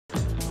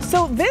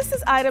So this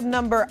is item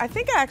number, I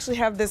think I actually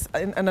have this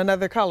in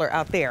another color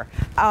out there,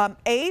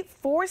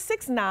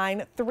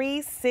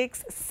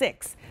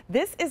 A469366.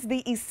 This is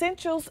the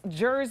Essentials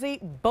Jersey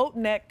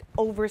Boatneck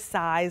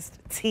Oversized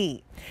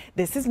Tee.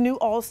 This is new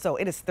also.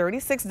 It is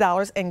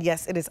 $36, and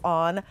yes, it is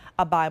on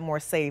a Buy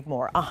More, Save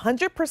More.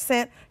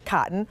 100%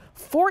 cotton,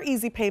 4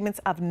 easy payments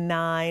of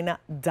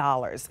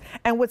 $9.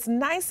 And what's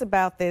nice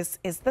about this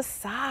is the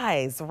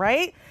size,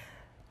 right?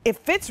 It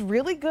fits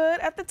really good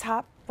at the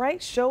top,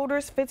 right?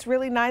 Shoulders, fits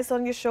really nice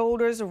on your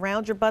shoulders,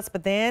 around your bust,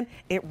 but then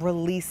it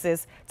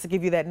releases to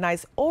give you that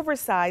nice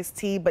oversized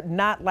tee, but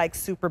not like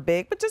super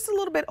big, but just a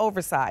little bit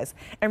oversized.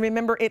 And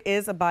remember, it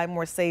is a Buy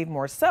More, Save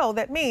More. So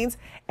that means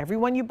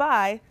everyone you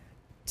buy,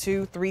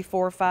 2, 3,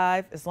 4,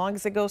 5, as long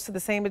as it goes to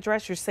the same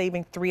address, you're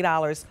saving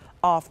 $3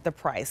 off the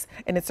price.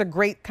 And it's a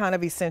great kind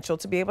of essential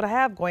to be able to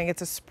have going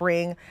into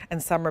spring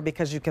and summer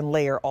because you can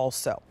layer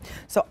also.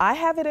 So I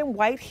have it in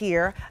white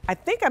here. I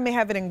think I may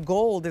have it in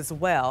gold as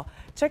well.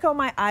 Check out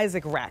my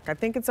Isaac rack. I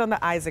think it's on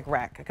the Isaac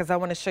rack because I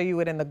want to show you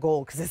it in the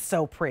gold because it's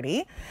so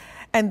pretty.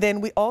 And then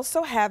we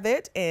also have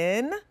it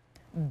in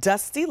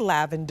dusty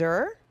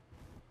lavender.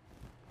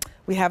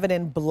 We have it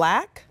in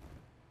black,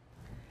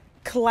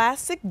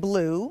 classic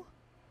blue,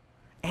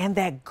 and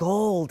that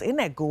gold. Isn't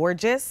that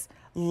gorgeous?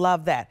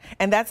 Love that.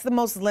 And that's the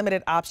most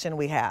limited option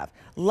we have.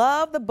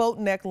 Love the boat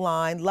neck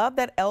line. Love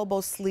that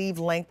elbow sleeve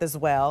length as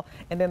well.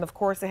 And then, of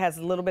course, it has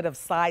a little bit of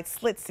side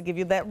slits to give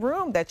you that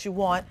room that you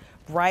want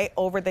right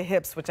over the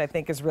hips, which I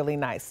think is really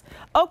nice.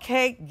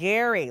 Okay,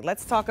 Gary,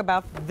 let's talk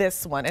about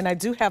this one. And I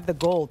do have the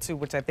gold, too,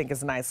 which I think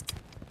is nice.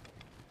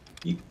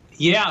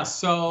 Yeah,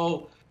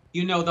 so,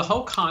 you know, the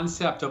whole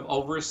concept of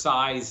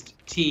oversized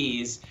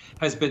tees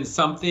has been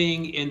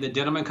something in the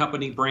Denim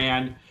Company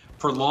brand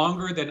for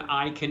longer than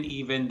I can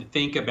even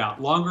think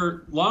about.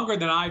 Longer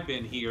than I've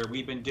been here,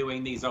 we've been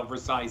doing these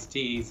oversized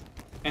tees,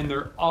 and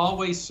they're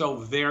always so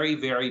very,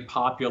 very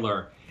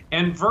popular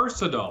and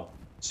versatile.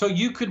 So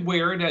you could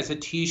wear it as a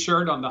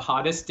t-shirt on the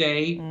hottest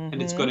day,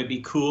 and it's going to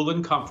be cool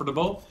and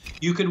comfortable.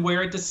 You can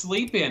wear it to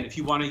sleep in if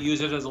you want to use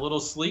it as a little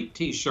sleep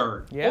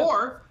t-shirt. Yeah.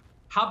 Or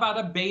how about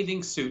a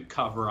bathing suit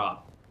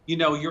cover-up? You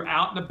know, you're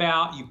out and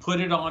about, you put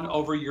it on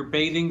over your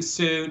bathing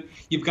suit,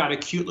 you've got a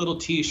cute little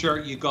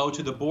t-shirt, you go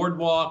to the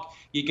boardwalk,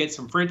 you get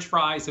some French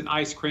fries and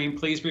ice cream.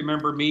 Please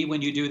remember me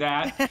when you do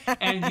that.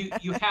 And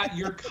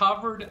you're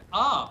covered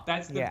up.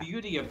 That's the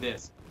beauty of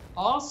this.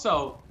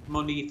 Also,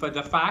 Monifa,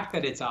 the fact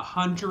that it's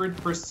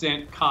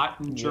 100%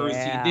 cotton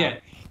jersey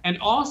knit. And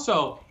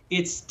also,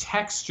 it's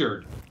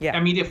textured.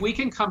 I mean, if we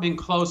can come in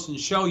close and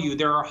show you,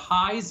 there are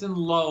highs and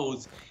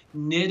lows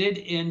knitted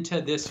into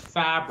this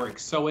fabric.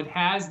 So it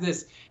has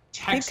this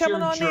textured Keep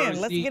coming on jersey.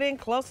 in. Let's get in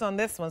close on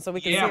this one so we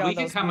can see all those we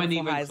can come in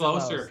even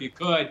closer if you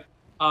could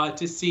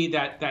to see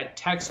that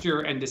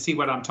texture and to see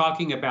what I'm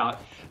talking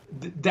about.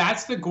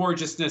 That's the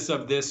gorgeousness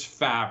of this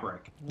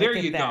fabric. There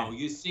you go.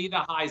 You see the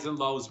highs and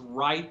lows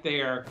right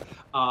there.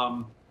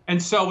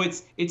 And so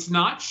it's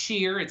not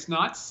sheer, it's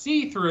not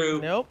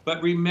see-through,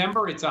 but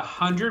remember it's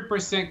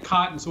 100%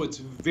 cotton, so it's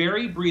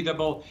very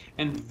breathable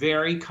and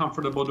very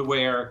comfortable to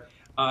wear.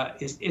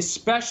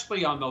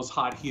 Especially on those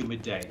hot,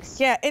 humid days.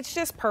 Yeah, it's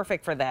just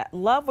perfect for that.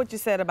 Love what you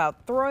said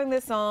about throwing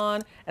this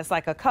on. It's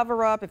like a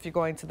cover-up if you're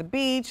going to the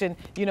beach and,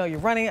 you know, you're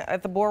running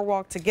at the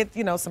boardwalk to get,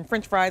 you know, some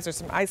French fries or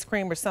some ice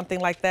cream or something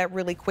like that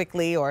really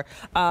quickly. Or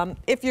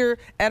if you're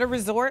at a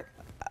resort,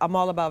 I'm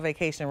all about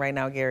vacation right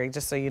now, Gary,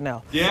 just so you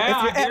know.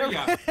 Yeah,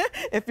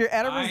 if you're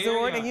at a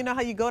resort and you know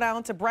how you go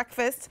down to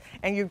breakfast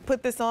and you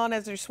put this on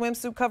as your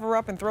swimsuit cover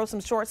up and throw some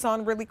shorts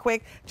on really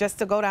quick just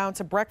to go down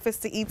to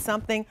breakfast to eat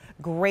something,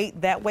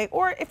 great that way.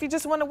 Or if you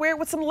just want to wear it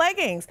with some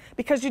leggings,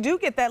 because you do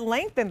get that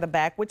length in the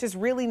back, which is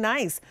really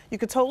nice. You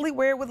could totally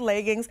wear it with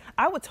leggings.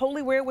 I would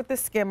totally wear it with the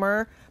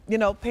skimmer, you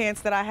know,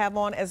 pants that I have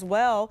on as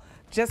well,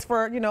 just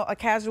for, you know, a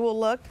casual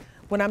look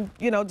when I'm,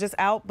 you know, just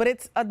out. But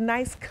it's a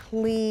nice,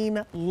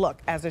 clean look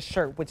as a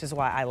shirt, which is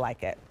why I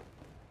like it.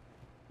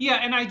 Yeah,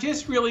 and I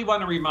just really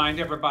want to remind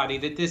everybody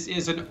that this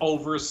is an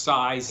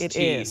oversized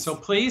tee. So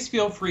please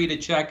feel free to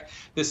check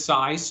the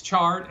size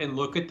chart and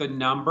look at the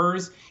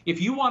numbers. If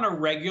you want a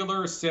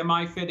regular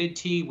semi-fitted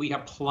tee, we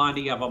have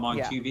plenty of them on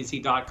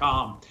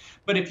QVC.com.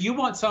 But if you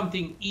want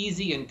something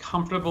easy and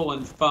comfortable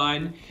and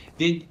fun,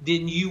 then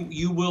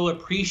you will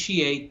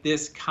appreciate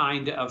this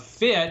kind of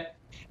fit.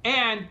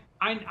 And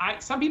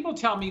some people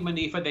tell me,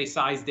 Monifa, they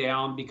size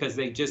down because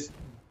they just,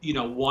 you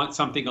know, want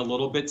something a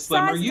little bit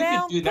slimmer. You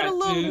can do that too. Put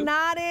a little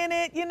knot in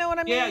it. You know what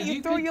I mean? Yeah,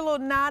 you throw your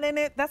little knot in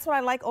it. That's what I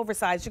like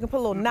oversized. You can put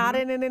a little knot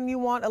in it, and you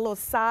want a little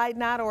side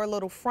knot or a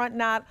little front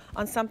knot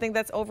on something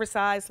that's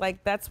oversized.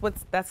 Like that's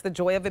the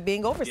joy of it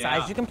being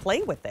oversized. You can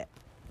play with it.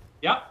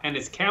 Yep, and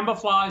it's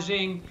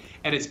camouflaging,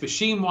 and it's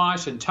machine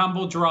wash and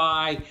tumble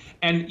dry,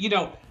 and you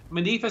know.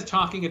 Monifa's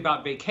talking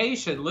about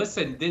vacation.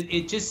 Listen,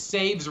 it just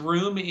saves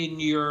room in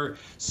your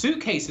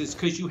suitcases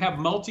because you have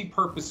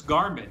multi-purpose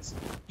garments.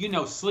 You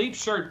know, sleep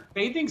shirt,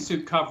 bathing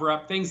suit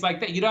cover-up, things like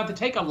that. You don't have to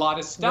take a lot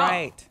of stuff.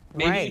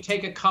 Maybe you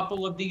take a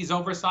couple of these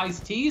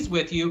oversized tees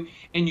with you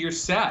and you're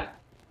set.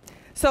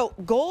 So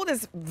gold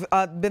has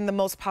been the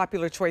most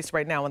popular choice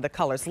right now in the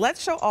colors.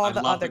 Let's show all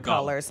the other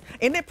colors.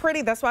 Isn't it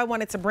pretty? That's why I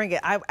wanted to bring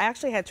it. I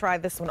actually had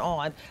tried this one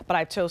on, but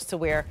I chose to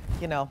wear,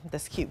 you know,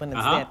 this cute one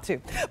instead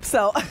too.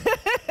 So,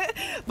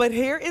 but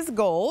here is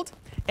gold.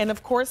 And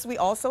of course, we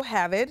also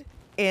have it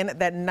in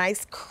that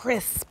nice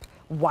crisp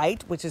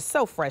white, which is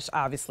so fresh,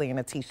 obviously, in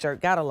a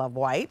t-shirt. Gotta love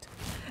white.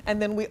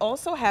 And then we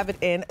also have it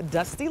in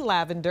dusty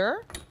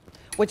lavender,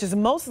 which is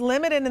most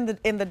limited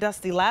in the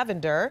dusty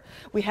lavender.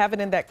 We have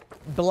it in that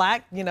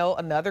black, you know,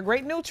 another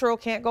great neutral.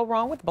 Can't go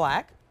wrong with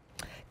black.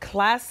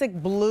 Classic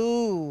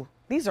blue.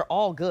 These are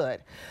all good.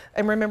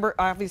 And remember,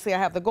 obviously I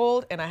have the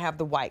gold and I have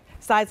the white.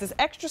 Size is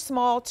extra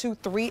small to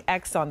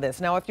 3X on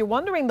this. Now, if you're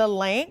wondering the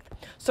length,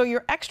 so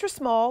your extra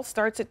small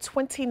starts at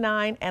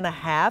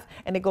 29.5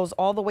 and it goes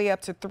all the way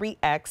up to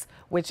 3X,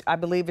 which I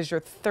believe is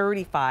your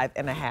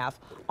 35.5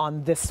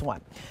 on this one.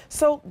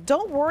 So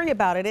don't worry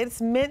about it. It's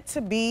meant to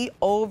be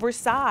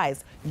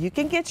oversized. You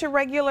can get your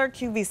regular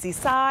QVC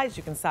size.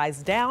 You can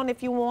size down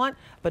if you want,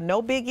 but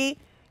no biggie.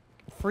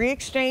 Free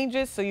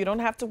exchanges, so you don't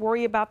have to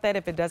worry about that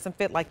if it doesn't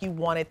fit like you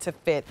want it to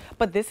fit.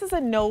 But this is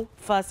a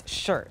no-fuss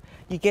shirt.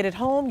 You get it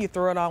home, you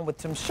throw it on with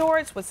some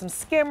shorts, with some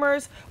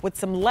skimmers, with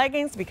some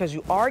leggings, because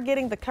you are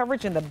getting the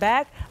coverage in the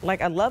back.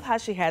 Like, I love how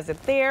she has it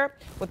there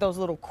with those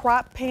little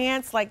crop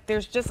pants. Like,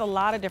 there's just a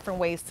lot of different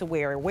ways to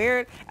wear it.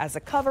 Wear it as a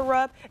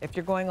cover-up if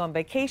you're going on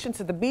vacation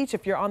to the beach,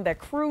 if you're on that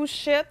cruise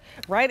ship,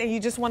 right, and you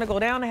just want to go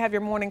down and have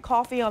your morning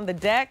coffee on the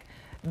deck.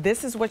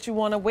 This is what you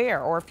want to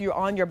wear. Or if you're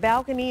on your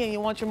balcony and you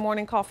want your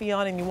morning coffee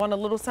on and you want a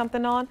little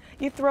something on,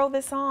 you throw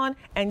this on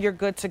and you're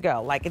good to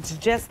go. Like, it's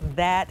just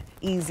that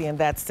easy and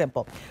that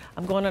simple.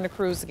 I'm going on a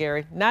cruise,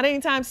 Gary. Not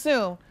anytime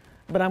soon,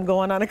 but I'm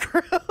going on a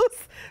cruise.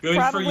 Good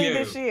Probably for you.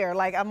 this year.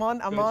 Like, I'm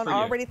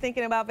already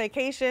thinking about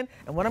vacation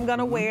and what I'm going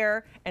to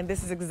wear. And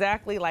this is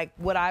exactly like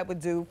what I would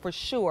do for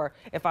sure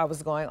if I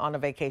was going on a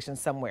vacation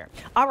somewhere.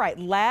 All right,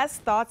 last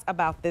thoughts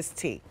about this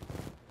tee.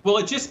 Well,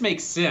 it just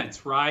makes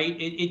sense, right?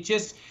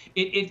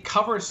 It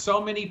covers so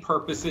many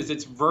purposes.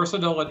 It's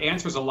versatile. It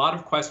answers a lot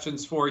of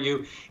questions for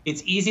you.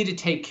 It's easy to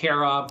take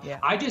care of. Yeah.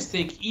 I just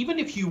think even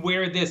if you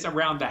wear this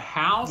around the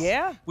house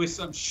with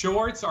some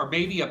shorts or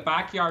maybe a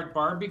backyard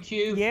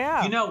barbecue,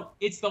 you know,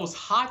 it's those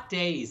hot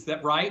days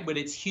that, right, when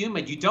it's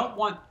humid, you don't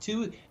want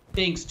two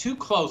things too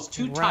close,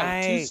 too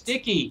tight, too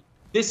sticky.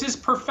 This is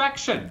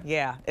perfection.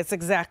 Yeah, it's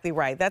exactly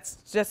right. That's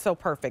just so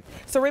perfect.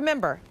 So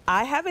remember,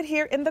 I have it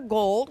here in the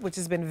gold, which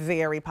has been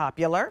very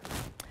popular.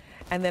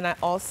 And then I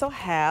also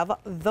have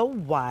the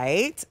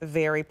white,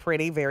 very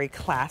pretty, very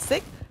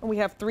classic. And we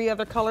have 3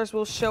 other colors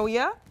we'll show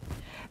you.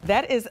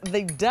 That is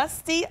the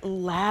dusty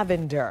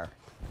lavender.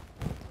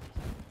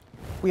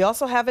 We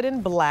also have it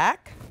in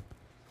black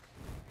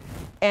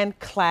and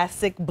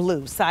classic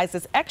blue. Size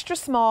is extra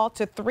small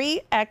to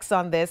 3X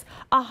on this.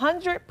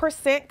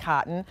 100%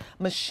 cotton,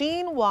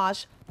 machine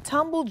wash,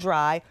 tumble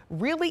dry,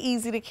 really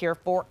easy to care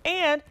for,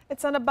 and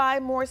it's on a buy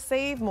more,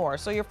 save more.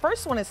 So your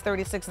first one is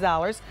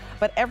 $36,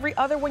 but every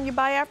other one you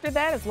buy after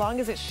that, as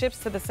long as it ships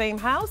to the same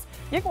house,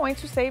 you're going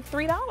to save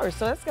 $3.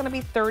 So that's going to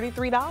be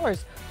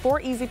 $33. 4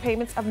 easy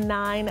payments of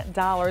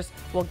 $9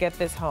 will get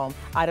this home.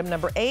 Item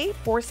number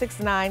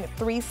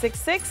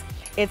A469366.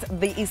 It's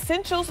the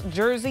Essentials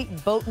Jersey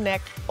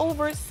Boatneck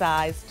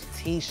Oversized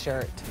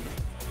T-shirt.